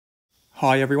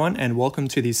Hi everyone, and welcome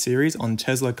to this series on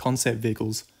Tesla concept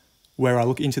vehicles, where I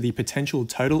look into the potential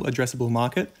total addressable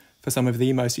market for some of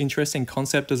the most interesting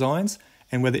concept designs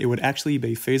and whether it would actually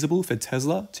be feasible for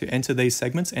Tesla to enter these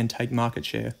segments and take market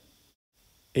share.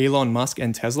 Elon Musk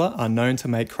and Tesla are known to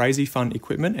make crazy fun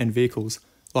equipment and vehicles,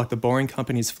 like the Boring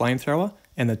Company's flamethrower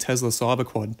and the Tesla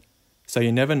Cyberquad, so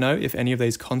you never know if any of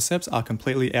these concepts are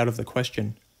completely out of the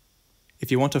question. If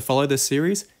you want to follow this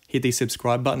series, hit the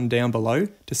subscribe button down below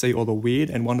to see all the weird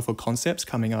and wonderful concepts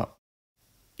coming up.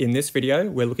 In this video,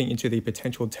 we're looking into the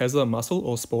potential Tesla muscle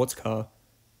or sports car.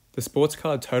 The sports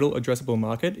car total addressable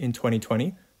market in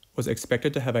 2020 was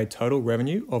expected to have a total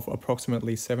revenue of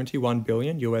approximately $71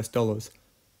 billion US,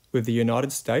 with the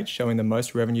United States showing the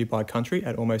most revenue by country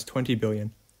at almost $20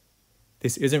 billion.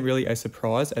 This isn't really a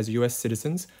surprise, as US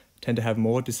citizens tend to have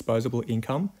more disposable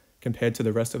income compared to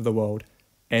the rest of the world,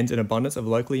 and an abundance of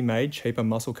locally made cheaper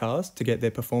muscle cars to get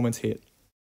their performance hit.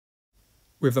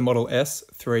 With the Model S,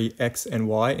 3, X and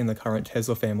Y in the current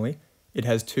Tesla family, it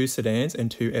has 2 sedans and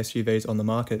 2 SUVs on the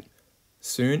market.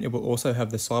 Soon it will also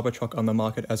have the Cybertruck on the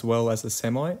market, as well as the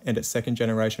Semi and its second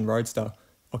generation Roadster,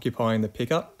 occupying the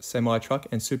pickup, semi-truck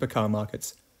and supercar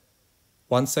markets.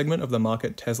 One segment of the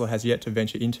market Tesla has yet to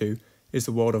venture into is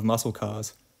the world of muscle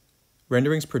cars.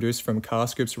 Renderings produced from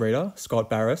CarScript's reader, Scott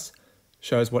Barris,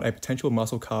 shows what a potential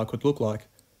muscle car could look like.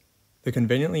 The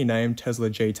conveniently named Tesla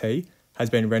GT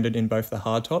has been rendered in both the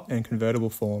hardtop and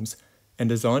convertible forms, and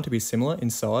designed to be similar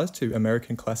in size to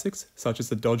American classics such as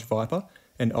the Dodge Viper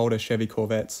and older Chevy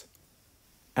Corvettes.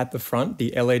 At the front,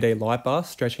 the LED light bar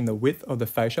stretching the width of the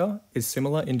fascia is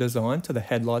similar in design to the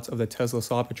headlights of the Tesla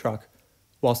Cybertruck,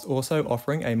 whilst also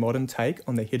offering a modern take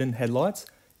on the hidden headlights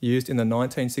used in the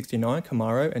 1969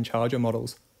 Camaro and Charger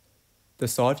models. The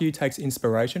side view takes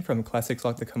inspiration from classics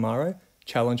like the Camaro,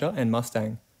 Challenger and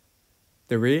Mustang.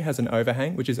 The rear has an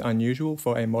overhang, which is unusual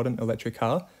for a modern electric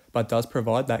car, but does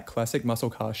provide that classic muscle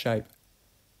car shape.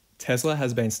 Tesla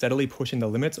has been steadily pushing the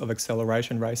limits of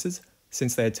acceleration races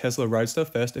since their Tesla Roadster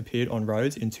first appeared on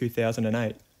roads in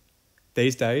 2008.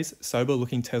 These days,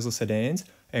 sober-looking Tesla sedans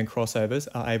and crossovers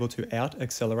are able to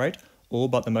out-accelerate all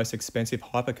but the most expensive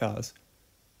hypercars.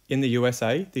 In the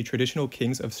USA, the traditional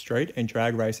kings of street and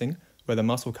drag racing were the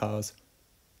muscle cars.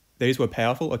 These were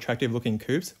powerful, attractive-looking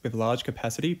coupes with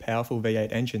large-capacity, powerful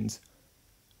V8 engines.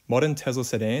 Modern Tesla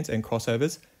sedans and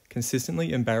crossovers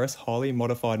consistently embarrass highly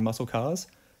modified muscle cars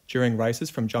during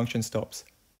races from junction stops.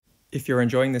 If you're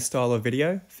enjoying this style of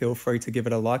video, feel free to give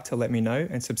it a like to let me know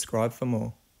and subscribe for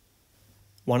more.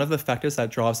 One of the factors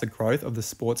that drives the growth of the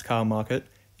sports car market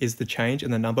is the change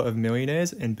in the number of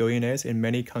millionaires and billionaires in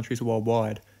many countries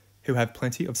worldwide who have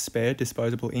plenty of spare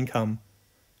disposable income.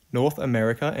 North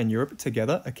America and Europe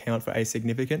together account for a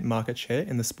significant market share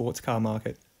in the sports car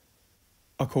market.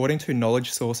 According to knowledge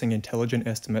sourcing intelligent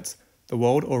estimates, the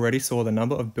world already saw the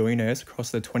number of billionaires cross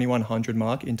the 2100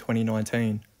 mark in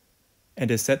 2019,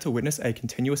 and is set to witness a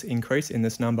continuous increase in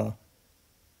this number.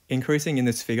 Increasing in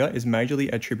this figure is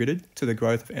majorly attributed to the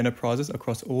growth of enterprises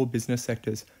across all business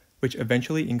sectors, which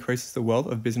eventually increases the wealth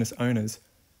of business owners.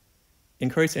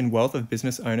 Increase in wealth of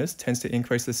business owners tends to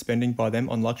increase the spending by them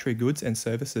on luxury goods and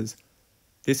services.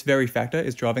 This very factor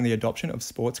is driving the adoption of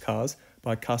sports cars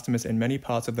by customers in many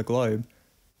parts of the globe.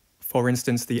 For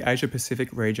instance, the Asia-Pacific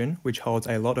region, which holds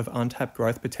a lot of untapped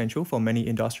growth potential for many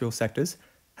industrial sectors,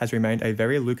 has remained a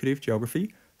very lucrative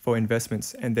geography for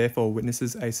investments and therefore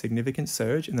witnesses a significant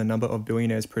surge in the number of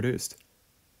billionaires produced.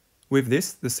 With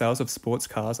this, the sales of sports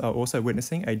cars are also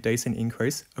witnessing a decent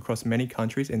increase across many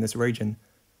countries in this region.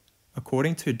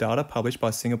 According to data published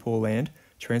by Singapore Land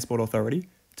Transport Authority,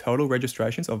 total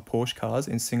registrations of Porsche cars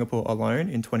in Singapore alone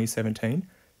in 2017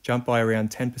 jumped by around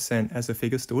 10%, as the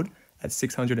figure stood at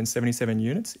 677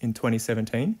 units in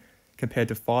 2017 compared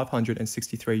to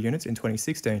 563 units in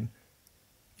 2016.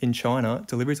 In China,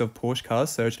 deliveries of Porsche cars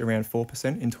surged around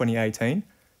 4% in 2018,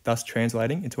 thus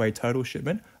translating into a total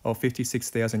shipment of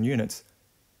 56,000 units.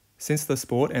 Since the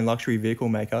sport and luxury vehicle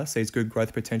maker sees good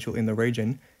growth potential in the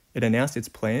region, it announced its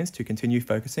plans to continue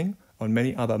focusing on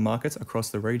many other markets across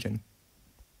the region.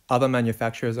 Other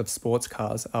manufacturers of sports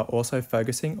cars are also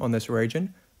focusing on this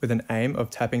region with an aim of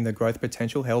tapping the growth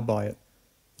potential held by it.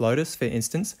 Lotus, for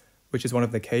instance, which is one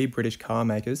of the key British car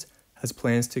makers, has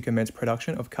plans to commence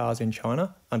production of cars in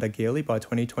China under Geely by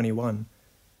 2021.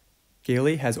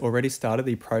 Geely has already started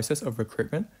the process of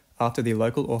recruitment after the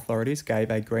local authorities gave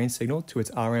a green signal to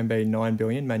its RMB 9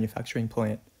 billion manufacturing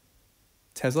plant.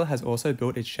 Tesla has also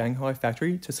built its Shanghai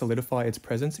factory to solidify its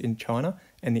presence in China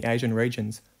and the Asian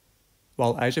regions.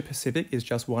 While Asia Pacific is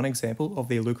just one example of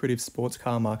the lucrative sports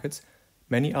car markets,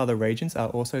 many other regions are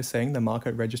also seeing the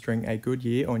market registering a good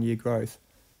year-on-year growth.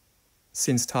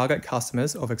 Since target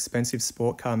customers of expensive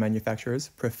sport car manufacturers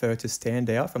prefer to stand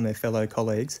out from their fellow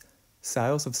colleagues,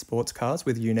 sales of sports cars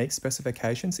with unique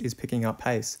specifications is picking up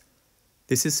pace.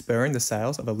 This is spurring the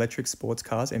sales of electric sports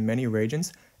cars in many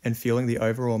regions and fueling the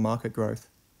overall market growth.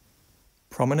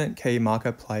 Prominent key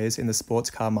market players in the sports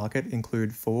car market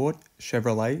include Ford,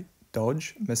 Chevrolet,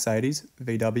 Dodge, Mercedes,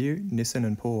 VW, Nissan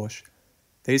and Porsche.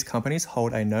 These companies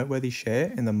hold a noteworthy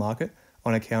share in the market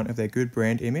on account of their good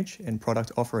brand image and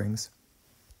product offerings.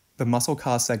 The muscle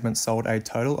car segment sold a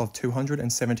total of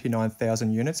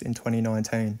 279,000 units in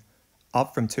 2019,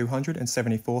 up from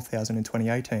 274,000 in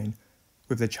 2018,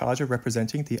 with the Charger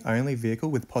representing the only vehicle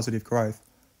with positive growth,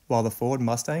 while the Ford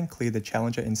Mustang cleared the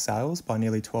challenger in sales by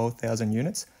nearly 12,000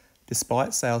 units,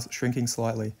 despite sales shrinking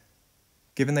slightly.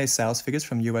 Given these sales figures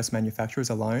from US manufacturers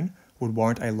alone would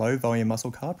warrant a low-volume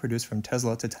muscle car produced from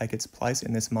Tesla to take its place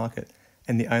in this market,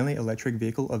 and the only electric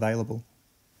vehicle available.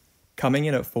 Coming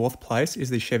in at fourth place is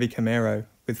the Chevy Camaro,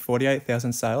 with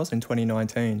 48,000 sales in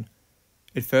 2019.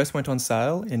 It first went on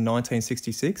sale in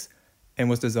 1966 and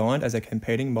was designed as a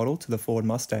competing model to the Ford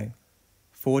Mustang.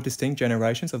 4 distinct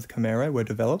generations of the Camaro were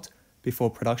developed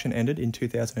before production ended in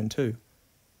 2002.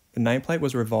 The nameplate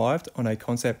was revived on a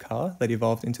concept car that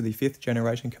evolved into the 5th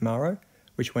generation Camaro,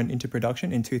 which went into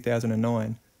production in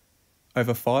 2009.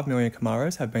 Over 5 million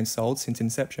Camaros have been sold since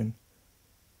inception.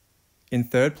 In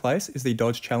third place is the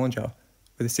Dodge Challenger,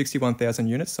 with 61,000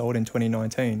 units sold in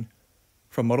 2019.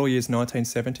 From model years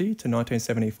 1970 to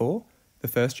 1974, the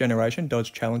first generation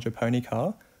Dodge Challenger pony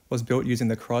car was built using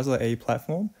the Chrysler E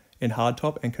platform in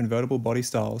hardtop and convertible body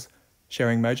styles,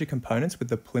 sharing major components with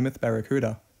the Plymouth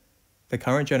Barracuda. The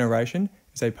current generation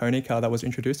is a pony car that was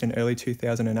introduced in early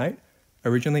 2008,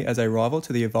 originally as a rival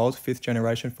to the evolved 5th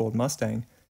generation Ford Mustang.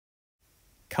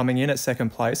 Coming in at second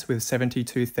place with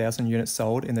 72,000 units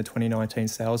sold in the 2019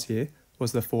 sales year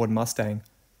was the Ford Mustang.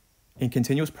 In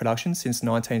continuous production since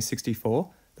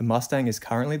 1964, the Mustang is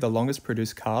currently the longest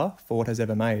produced car Ford has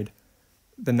ever made.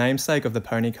 The namesake of the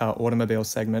pony car automobile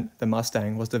segment, the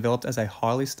Mustang, was developed as a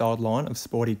highly styled line of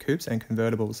sporty coupes and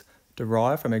convertibles,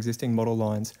 derived from existing model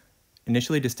lines,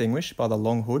 initially distinguished by the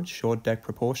long hood, short deck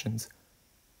proportions.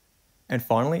 And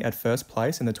finally, at first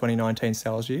place in the 2019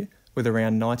 sales year, with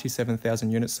around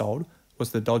 97,000 units sold,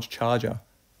 was the Dodge Charger.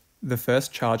 The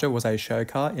first Charger was a show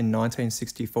car in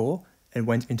 1964 and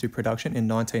went into production in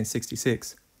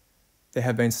 1966. There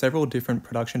have been several different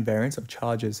production variants of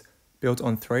Chargers, built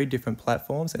on 3 different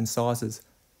platforms and sizes.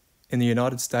 In the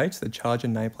United States, the Charger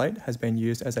nameplate has been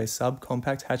used as a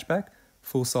subcompact hatchback,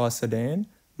 full-size sedan,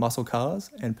 muscle cars,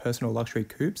 and personal luxury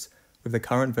coupes, with the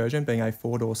current version being a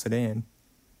 4-door sedan.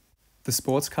 The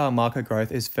sports car market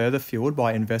growth is further fueled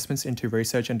by investments into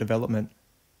research and development.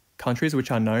 Countries which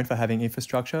are known for having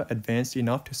infrastructure advanced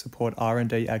enough to support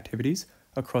R&D activities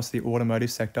across the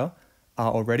automotive sector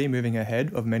are already moving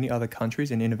ahead of many other countries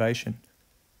in innovation.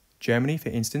 Germany, for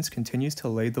instance, continues to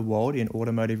lead the world in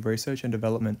automotive research and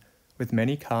development, with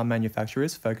many car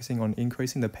manufacturers focusing on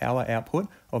increasing the power output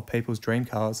of people's dream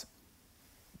cars.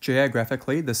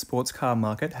 Geographically, the sports car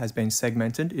market has been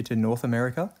segmented into North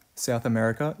America, South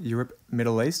America, Europe,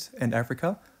 Middle East, and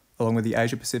Africa, along with the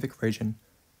Asia-Pacific region.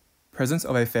 Presence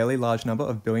of a fairly large number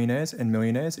of billionaires and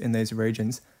millionaires in these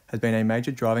regions has been a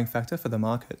major driving factor for the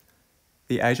market.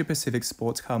 The Asia-Pacific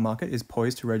sports car market is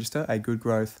poised to register a good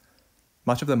growth.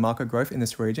 Much of the market growth in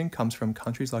this region comes from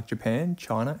countries like Japan,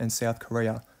 China, and South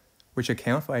Korea, which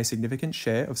account for a significant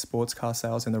share of sports car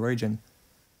sales in the region.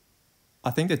 I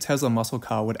think the Tesla muscle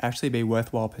car would actually be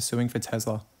worthwhile pursuing for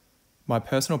Tesla. My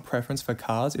personal preference for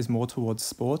cars is more towards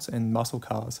sports and muscle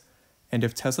cars, and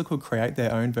if Tesla could create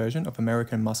their own version of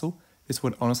American muscle, this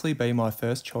would honestly be my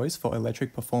first choice for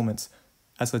electric performance,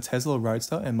 as the Tesla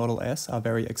Roadster and Model S are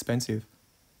very expensive.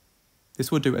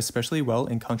 This would do especially well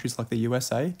in countries like the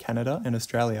USA, Canada, and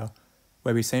Australia,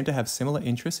 where we seem to have similar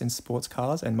interests in sports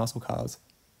cars and muscle cars.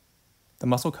 The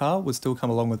muscle car would still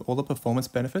come along with all the performance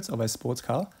benefits of a sports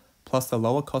car, plus the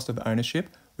lower cost of ownership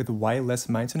with way less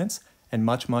maintenance and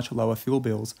much lower fuel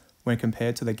bills when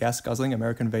compared to the gas-guzzling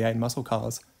American V8 muscle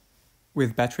cars.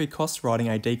 With battery costs riding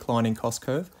a declining cost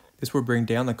curve, this will bring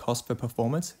down the cost for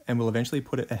performance and will eventually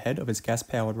put it ahead of its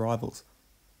gas-powered rivals.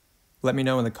 Let me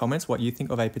know in the comments what you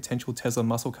think of a potential Tesla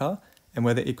muscle car and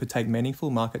whether it could take meaningful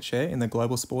market share in the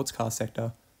global sports car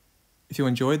sector. If you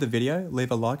enjoyed the video,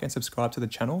 leave a like and subscribe to the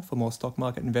channel for more stock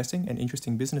market investing and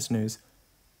interesting business news.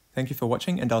 Thank you for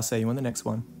watching, and I'll see you on the next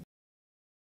one.